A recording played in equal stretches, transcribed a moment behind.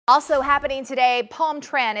Also happening today,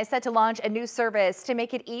 Tran is set to launch a new service to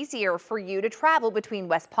make it easier for you to travel between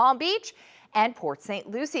West Palm Beach and Port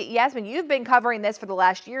St. Lucie. Yasmin, you've been covering this for the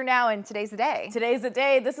last year now, and today's the day. Today's the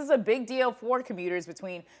day. This is a big deal for commuters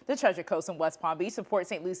between the Treasure Coast and West Palm Beach. The Port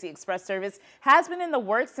St. Lucie Express service has been in the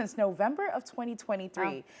works since November of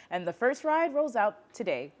 2023, and the first ride rolls out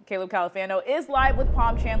today. Caleb Califano is live with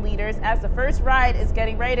Tran leaders as the first ride is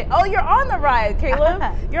getting ready. Oh, you're on the ride, Caleb.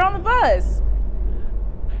 You're on the bus.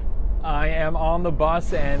 I am on the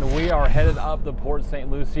bus and we are headed up to Port St.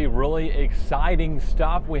 Lucie. Really exciting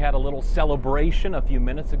stuff. We had a little celebration a few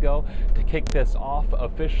minutes ago to kick this off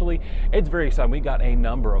officially. It's very exciting. We got a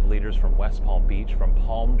number of leaders from West Palm Beach, from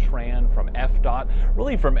Tran, from FDOT,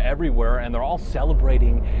 really from everywhere, and they're all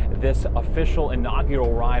celebrating this official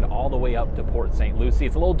inaugural ride all the way up to Port St. Lucie.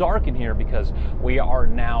 It's a little dark in here because we are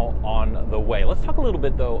now on the way. Let's talk a little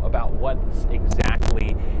bit though about what this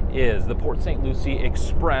exactly is. The Port St. Lucie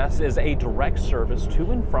Express is a direct service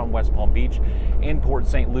to and from West Palm Beach and Port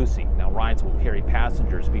St. Lucie. Now, rides will carry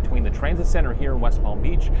passengers between the transit center here in West Palm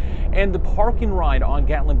Beach and the park and ride on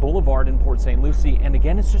Gatlin Boulevard in Port St. Lucie. And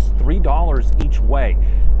again, it's just $3 each way.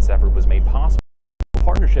 This effort was made possible in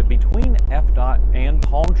partnership between FDOT and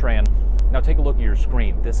Tran. Now take a look at your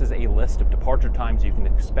screen. This is a list of departure times you can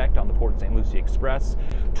expect on the Port St. Lucie Express.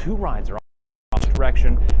 2 rides are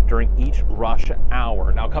direction during each rush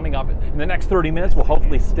hour. Now coming up in the next 30 minutes, we'll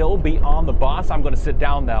hopefully still be on the bus. I'm going to sit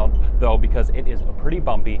down now though because it is pretty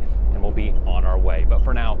bumpy and we'll be on our way. But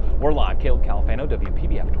for now, we're live. Caleb Califano,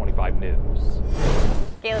 WPBF 25 News.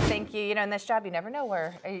 Caleb, thank you. You know, in this job, you never know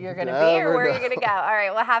where you're going to be or where you're going to go. All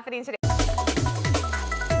right, well, happening today.